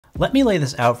Let me lay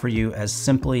this out for you as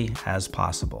simply as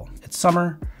possible. It's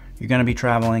summer, you're gonna be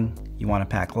traveling, you wanna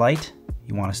pack light,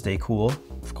 you wanna stay cool,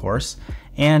 of course,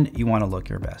 and you wanna look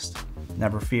your best.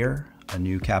 Never fear, a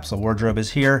new capsule wardrobe is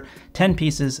here. 10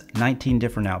 pieces, 19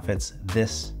 different outfits.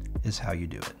 This is how you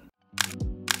do it.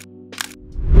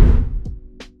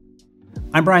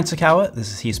 I'm Brian Sakawa,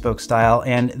 this is He Spoke Style,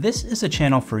 and this is a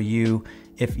channel for you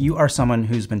if you are someone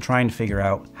who's been trying to figure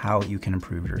out how you can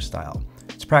improve your style.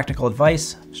 It's practical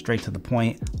advice, straight to the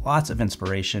point, lots of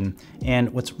inspiration, and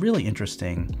what's really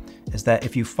interesting is that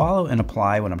if you follow and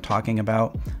apply what I'm talking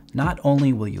about, not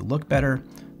only will you look better,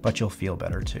 but you'll feel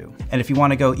better too. And if you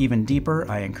want to go even deeper,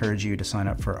 I encourage you to sign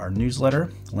up for our newsletter,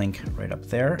 link right up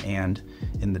there and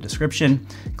in the description.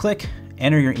 Click,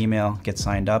 enter your email, get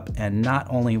signed up, and not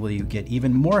only will you get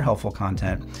even more helpful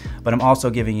content, but I'm also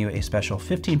giving you a special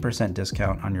 15%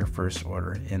 discount on your first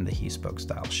order in the He Spoke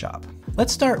Style shop.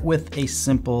 Let's start with a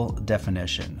simple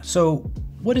definition. So,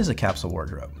 what is a capsule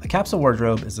wardrobe? A capsule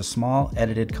wardrobe is a small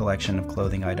edited collection of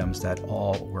clothing items that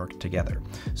all work together.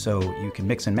 So you can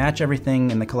mix and match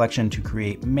everything in the collection to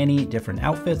create many different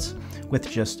outfits with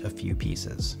just a few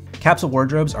pieces. Capsule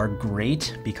wardrobes are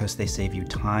great because they save you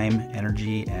time,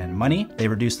 energy, and money. They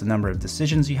reduce the number of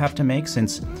decisions you have to make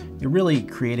since you're really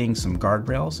creating some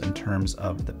guardrails in terms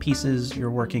of the pieces you're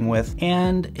working with.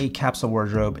 And a capsule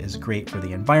wardrobe is great for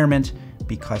the environment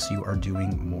because you are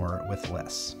doing more with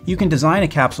less. You can design a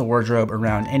capsule wardrobe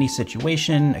around any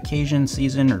situation, occasion,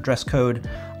 season, or dress code.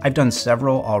 I've done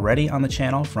several already on the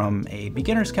channel, from a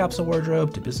beginner's capsule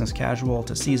wardrobe to business casual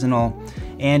to seasonal,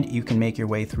 and you can make your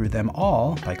way through them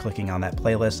all by clicking on that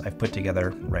playlist I've put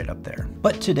together right up there.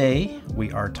 But today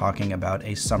we are talking about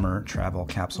a summer travel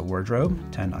capsule wardrobe,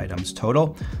 10 items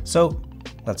total. So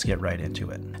let's get right into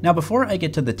it. Now, before I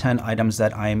get to the 10 items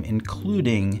that I'm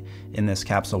including in this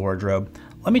capsule wardrobe,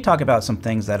 let me talk about some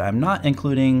things that I'm not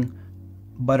including,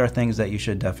 but are things that you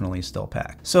should definitely still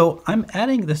pack. So I'm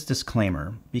adding this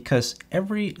disclaimer because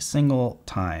every single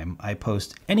time I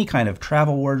post any kind of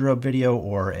travel wardrobe video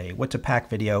or a what to pack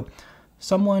video,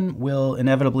 someone will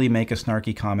inevitably make a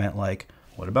snarky comment like,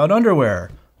 what about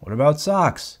underwear? What about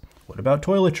socks? What about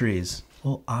toiletries?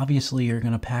 Well, obviously you're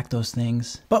gonna pack those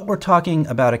things, but we're talking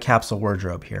about a capsule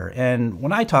wardrobe here. And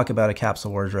when I talk about a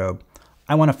capsule wardrobe,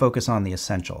 I wanna focus on the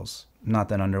essentials. Not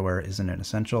that underwear isn't an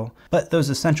essential, but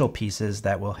those essential pieces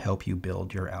that will help you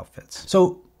build your outfits.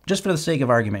 So just for the sake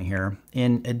of argument here,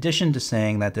 in addition to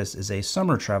saying that this is a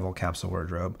summer travel capsule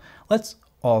wardrobe, let's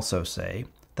also say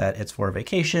that it's for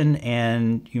vacation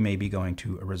and you may be going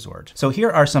to a resort. So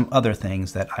here are some other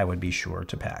things that I would be sure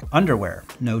to pack. Underwear,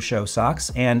 no-show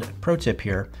socks, and pro tip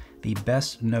here, the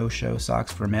best no-show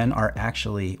socks for men are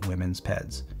actually women's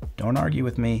peds. Don't argue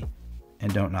with me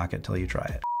and don't knock it till you try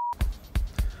it.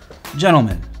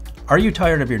 Gentlemen, are you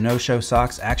tired of your no-show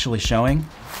socks actually showing?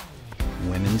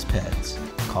 Women's peds.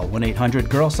 Call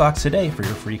 1-800-GIRL-SOCKS today for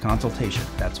your free consultation.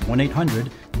 That's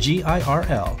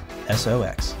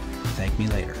 1-800-GIRL-SOX. Thank me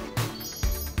later.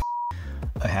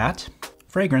 A hat,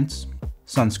 fragrance,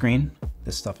 sunscreen,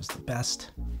 this stuff is the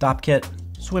best, dop kit,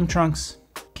 swim trunks,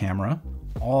 camera,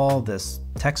 all this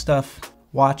tech stuff,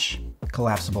 watch,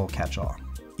 collapsible catch-all.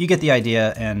 You get the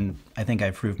idea, and I think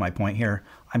I've proved my point here.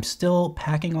 I'm still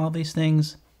packing all these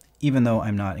things, even though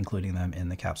I'm not including them in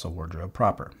the capsule wardrobe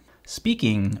proper.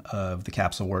 Speaking of the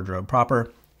capsule wardrobe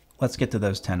proper, let's get to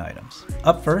those 10 items.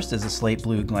 Up first is a slate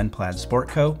blue Glen Plaid sport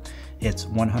coat. It's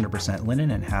 100%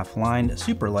 linen and half lined,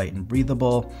 super light and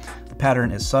breathable. The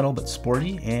pattern is subtle but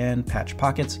sporty, and patch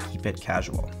pockets keep it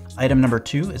casual. Item number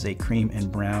 2 is a cream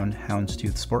and brown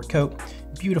houndstooth sport coat.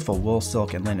 Beautiful wool,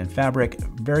 silk, and linen fabric,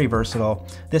 very versatile.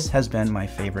 This has been my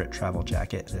favorite travel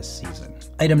jacket this season.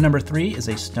 Item number 3 is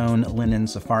a stone linen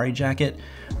safari jacket.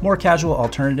 More casual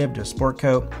alternative to a sport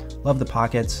coat. Love the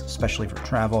pockets, especially for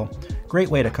travel. Great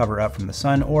way to cover up from the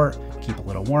sun or keep a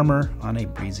little warmer on a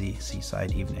breezy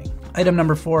seaside evening. Item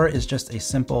number 4 is just a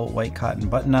simple white cotton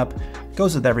button-up.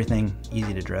 Goes with everything,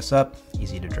 easy to dress up,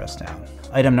 easy to dress down.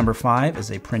 Item number 5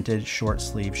 is a printed short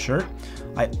sleeve shirt.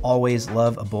 I always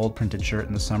love a bold printed shirt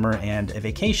in the summer, and a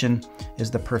vacation is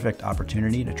the perfect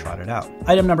opportunity to trot it out.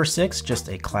 Item number 6, just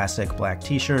a classic black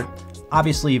t-shirt.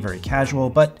 Obviously very casual,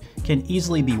 but can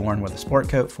easily be worn with a sport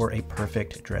coat for a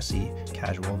perfect dressy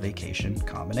casual vacation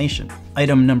combination.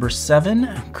 Item number 7,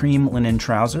 cream linen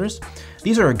trousers.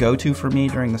 These are a go-to for me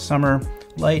during the summer.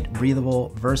 Light, breathable,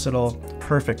 versatile,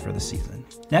 perfect for the season.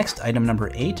 Next, item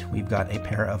number 8, we've got a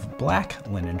pair of black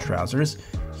linen trousers.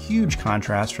 Huge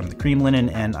contrast from the cream linen,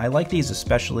 and I like these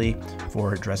especially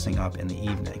for dressing up in the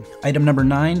evening. Item number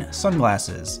 9,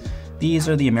 sunglasses. These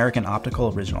are the American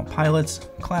Optical Original Pilots,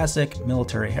 classic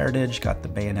military heritage, got the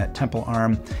bayonet temple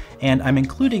arm, and I'm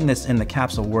including this in the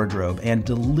capsule wardrobe and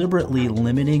deliberately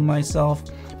limiting myself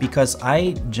because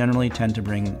I generally tend to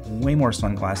bring way more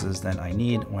sunglasses than I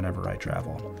need whenever I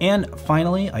travel. And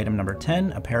finally, item number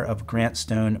 10, a pair of Grant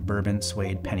Stone bourbon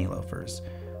suede penny loafers.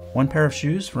 One pair of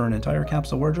shoes for an entire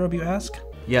capsule wardrobe, you ask?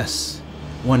 Yes,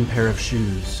 one pair of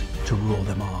shoes to rule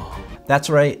them all. That's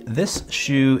right, this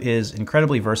shoe is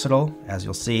incredibly versatile, as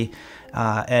you'll see,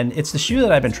 and it's the shoe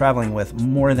that I've been traveling with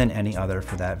more than any other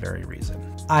for that very reason.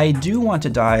 I do want to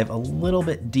dive a little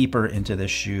bit deeper into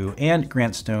this shoe and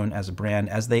Grant Stone as a brand,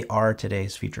 as they are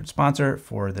today's featured sponsor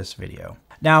for this video.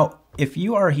 Now, if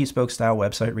you are a He Spoke Style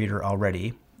website reader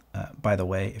already, by the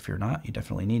way, if you're not, you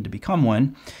definitely need to become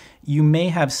one. You may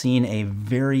have seen a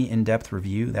very in-depth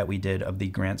review that we did of the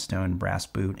Grant Stone brass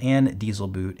boot and diesel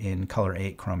boot in Color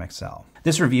 8 Chrome XL.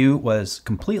 This review was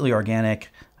completely organic,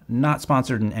 not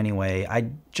sponsored in any way.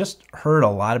 I just heard a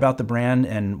lot about the brand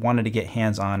and wanted to get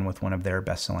hands-on with one of their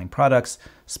best-selling products,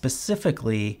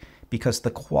 specifically because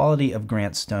the quality of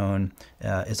Grant Stone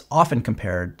is often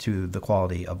compared to the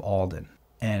quality of Alden.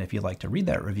 And if you'd like to read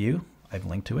that review, I've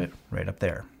linked to it right up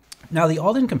there. Now, the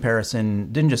Alden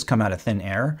comparison didn't just come out of thin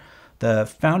air. The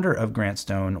founder of Grant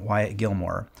Stone, Wyatt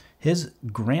Gilmore, his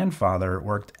grandfather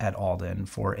worked at Alden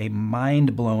for a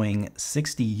mind-blowing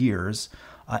 60 years,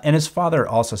 and his father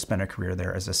also spent a career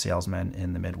there as a salesman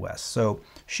in the Midwest. So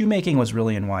shoemaking was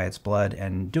really in Wyatt's blood,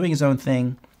 and doing his own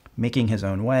thing, making his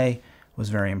own way, was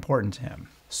very important to him.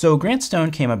 So Grant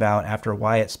Stone came about after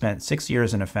Wyatt spent 6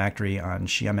 years in a factory on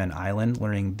Xiamen Island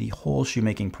learning the whole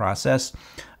shoemaking process,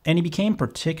 and he became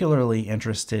particularly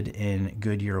interested in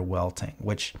Goodyear welting,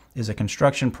 which is a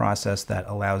construction process that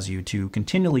allows you to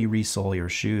continually resole your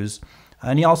shoes.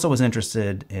 And he also was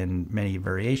interested in many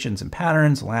variations and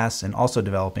patterns, lasts, and also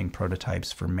developing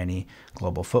prototypes for many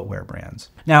global footwear brands.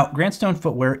 Now, Grant Stone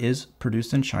footwear is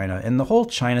produced in China, and the whole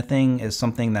China thing is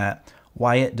something that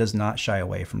Wyatt does not shy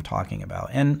away from talking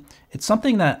about. And it's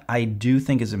something that I do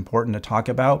think is important to talk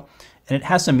about, and it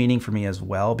has some meaning for me as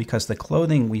well, because the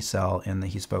clothing we sell in the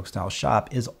He Spoke Style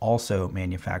shop is also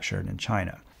manufactured in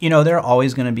China. You know, there are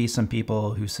always going to be some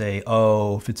people who say,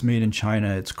 oh, if it's made in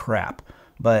China, it's crap.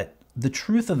 But the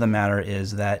truth of the matter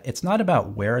is that it's not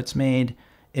about where it's made,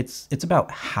 it's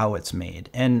about how it's made.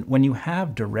 And when you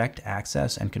have direct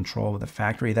access and control of the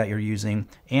factory that you're using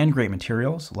and great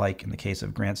materials, like in the case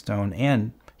of Grant Stone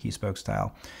and He Spoke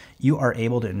Style, you are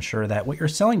able to ensure that what you're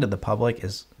selling to the public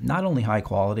is not only high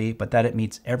quality, but that it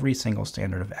meets every single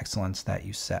standard of excellence that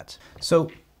you set. So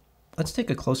let's take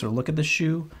a closer look at the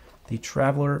shoe, the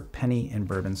Traveler Penny and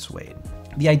Bourbon Suede.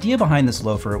 The idea behind this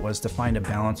loafer was to find a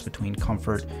balance between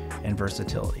comfort and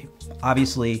versatility.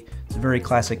 Obviously, it's a very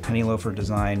classic penny loafer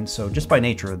design, so just by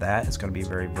nature of that, it's going to be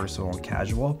very versatile and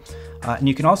casual. And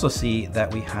you can also see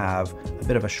that we have a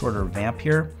bit of a shorter vamp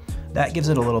here. That gives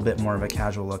it a little bit more of a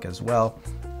casual look as well,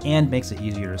 and makes it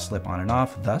easier to slip on and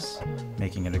off, thus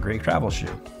making it a great travel shoe.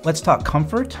 Let's talk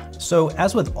comfort. So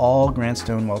as with all Grant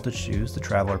Stone welted shoes, the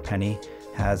Traveler Penny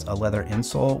has a leather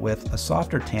insole with a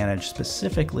softer tannage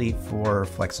specifically for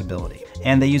flexibility.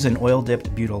 And they use an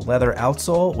oil-dipped butyl leather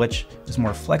outsole, which is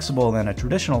more flexible than a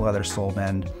traditional leather sole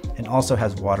bend and also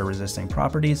has water-resisting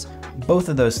properties. Both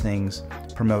of those things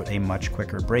promote a much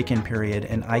quicker break-in period,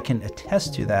 and I can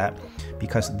attest to that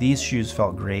because these shoes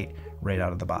felt great right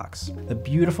out of the box. The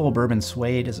beautiful bourbon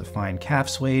suede is a fine calf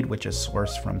suede, which is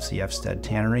sourced from C.F. Stead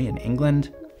Tannery in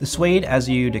England. The suede, as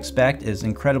you'd expect, is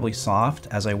incredibly soft.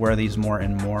 As I wear these more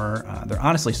and more, they're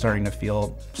honestly starting to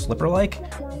feel slipper-like.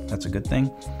 That's a good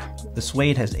thing. The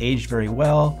suede has aged very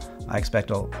well. I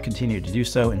expect it'll continue to do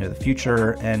so into the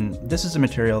future, and this is a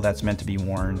material that's meant to be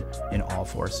worn in all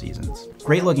 4 seasons.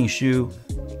 Great looking shoe.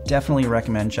 Definitely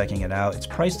recommend checking it out. It's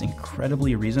priced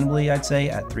incredibly reasonably, I'd say,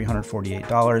 at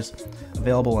 $348.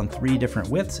 Available in 3 different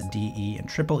widths, D, E, and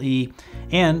triple E.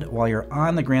 And while you're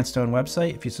on the Grant Stone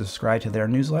website, if you subscribe to their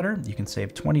newsletter, you can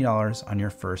save $20 on your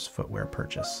first footwear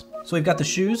purchase. So we've got the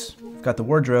shoes, we've got the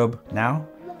wardrobe. Now,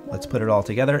 let's put it all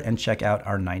together and check out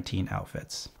our 19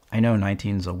 outfits. I know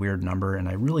 19 is a weird number, and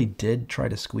I really did try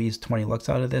to squeeze 20 looks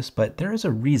out of this, but there is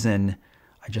a reason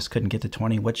I just couldn't get to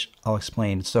 20, which I'll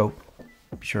explain. So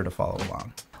be sure to follow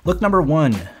along. Look number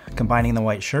 1, combining the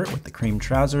white shirt with the cream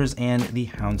trousers and the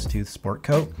houndstooth sport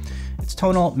coat. It's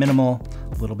tonal, minimal,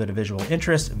 a little bit of visual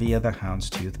interest via the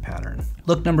houndstooth pattern.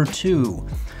 Look number 2,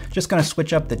 just gonna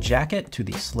switch up the jacket to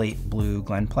the slate blue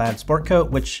Glen Plaid sport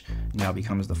coat, which now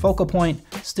becomes the focal point,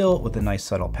 still with a nice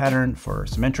subtle pattern for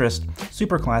some interest.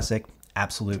 Super classic,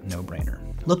 absolute no-brainer.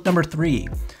 Look number 3,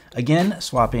 Again,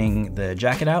 swapping the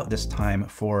jacket out, this time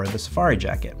for the safari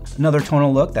jacket. Another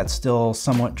tonal look that's still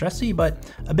somewhat dressy, but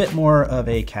a bit more of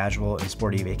a casual and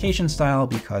sporty vacation style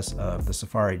because of the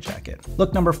safari jacket.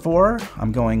 Look number 4,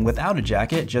 I'm going without a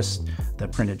jacket, just the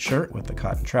printed shirt with the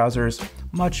cotton trousers,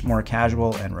 much more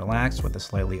casual and relaxed with a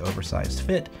slightly oversized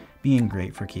fit, being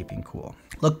great for keeping cool.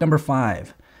 Look number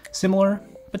 5, similar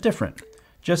but different.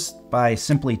 Just by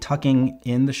simply tucking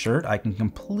in the shirt, I can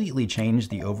completely change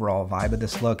the overall vibe of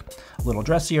this look. A little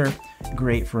dressier,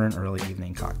 great for an early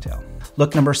evening cocktail.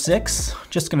 Look number 6,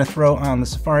 just gonna throw on the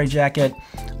safari jacket.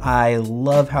 I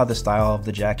love how the style of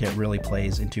the jacket really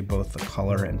plays into both the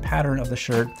color and pattern of the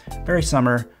shirt. Very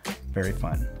summer, very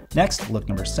fun. Next, look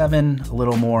number 7, a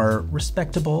little more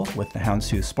respectable with the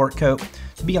houndstooth sport coat.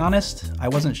 To be honest, I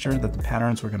wasn't sure that the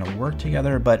patterns were gonna work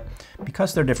together, but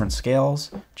because they're different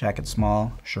scales, jacket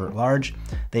small, shirt large,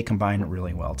 they combine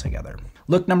really well together.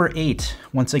 Look number 8,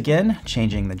 once again,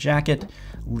 changing the jacket,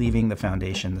 leaving the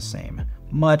foundation the same.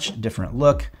 Much different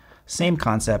look, same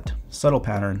concept, subtle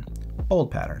pattern, bold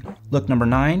pattern. Look number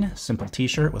 9, simple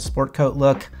t-shirt with sport coat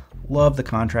look. Love the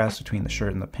contrast between the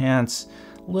shirt and the pants.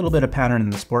 A little bit of pattern in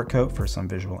the sport coat for some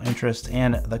visual interest,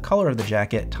 and the color of the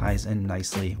jacket ties in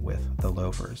nicely with the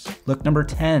loafers. Look number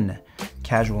 10,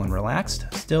 casual and relaxed,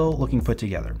 still looking put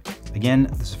together. Again,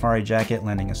 the safari jacket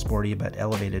lending a sporty but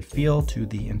elevated feel to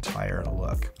the entire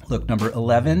look. Look number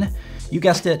 11, you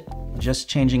guessed it, just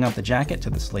changing up the jacket to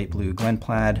the slate blue Glen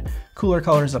plaid, cooler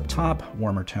colors up top,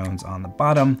 warmer tones on the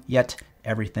bottom, yet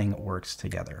everything works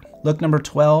together. Look number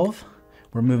 12,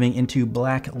 we're moving into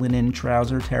black linen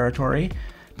trouser territory,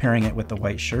 pairing it with the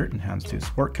white shirt and houndstooth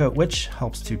sport coat, which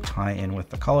helps to tie in with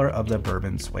the color of the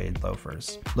bourbon suede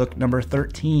loafers. Look number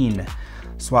 13,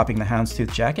 swapping the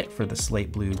houndstooth jacket for the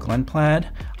slate blue Glen plaid.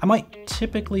 I might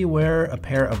typically wear a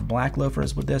pair of black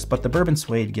loafers with this, but the bourbon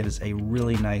suede gives a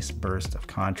really nice burst of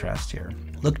contrast here.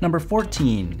 Look number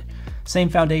 14, same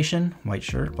foundation, white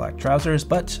shirt, black trousers,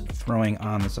 but throwing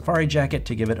on the safari jacket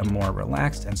to give it a more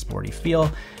relaxed and sporty feel.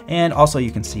 And also you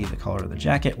can see the color of the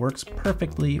jacket works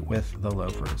perfectly with the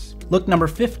loafers. Look number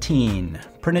 15,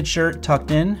 printed shirt tucked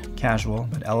in, casual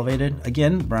but elevated.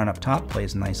 Again, brown up top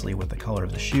plays nicely with the color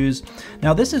of the shoes.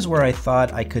 Now this is where I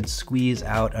thought I could squeeze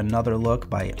out another look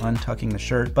by untucking the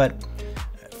shirt, but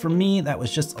for me, that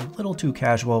was just a little too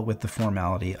casual with the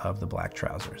formality of the black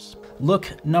trousers.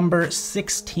 Look number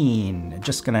 16,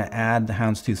 just gonna add the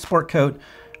houndstooth sport coat.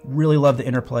 Really love the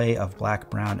interplay of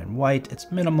black, brown, and white.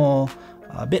 It's minimal,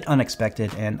 a bit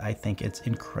unexpected, and I think it's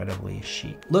incredibly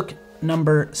chic. Look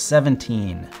number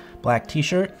 17, black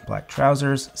t-shirt, black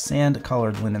trousers,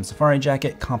 sand-colored linen safari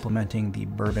jacket complementing the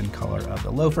bourbon color of the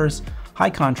loafers.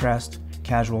 High contrast,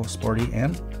 casual, sporty,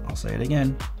 and I'll say it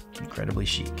again, incredibly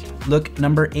chic. Look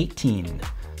number 18,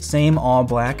 same all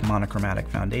black monochromatic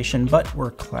foundation, but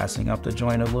we're classing up the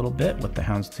joint a little bit with the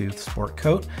houndstooth sport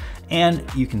coat. And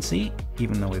you can see,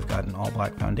 even though we've got an all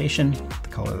black foundation, the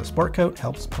color of the sport coat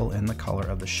helps pull in the color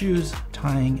of the shoes,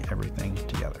 tying everything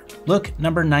together. Look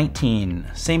number 19,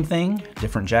 same thing,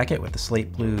 different jacket with the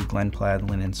slate blue Glen plaid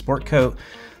linen sport coat.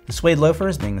 The suede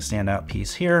loafers being the standout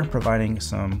piece here, providing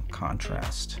some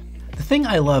contrast. The thing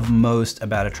I love most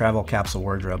about a travel capsule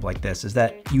wardrobe like this is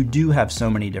that you do have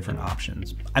so many different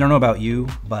options. I don't know about you,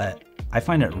 but I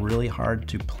find it really hard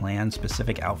to plan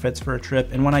specific outfits for a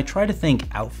trip, and when I try to think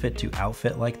outfit to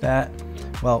outfit like that,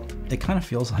 well, it kind of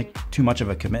feels like too much of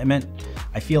a commitment.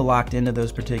 I feel locked into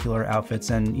those particular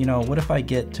outfits, and you know, what if I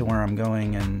get to where I'm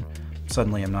going and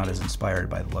suddenly I'm not as inspired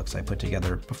by the looks I put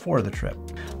together before the trip.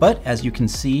 But as you can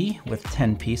see, with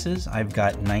 10 pieces, I've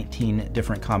got 19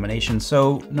 different combinations.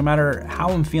 So no matter how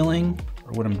I'm feeling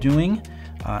or what I'm doing,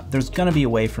 there's gonna be a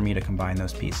way for me to combine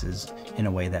those pieces in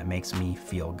a way that makes me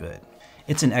feel good.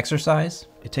 It's an exercise,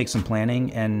 it takes some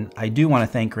planning, and I do wanna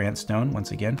thank Grant Stone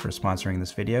once again for sponsoring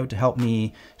this video to help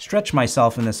me stretch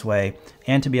myself in this way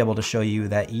and to be able to show you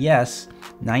that yes,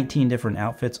 19 different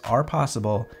outfits are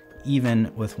possible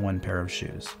even with one pair of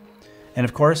shoes. And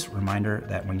of course, reminder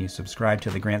that when you subscribe to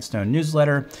the Grant Stone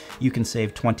newsletter, you can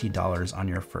save $20 on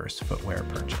your first footwear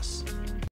purchase.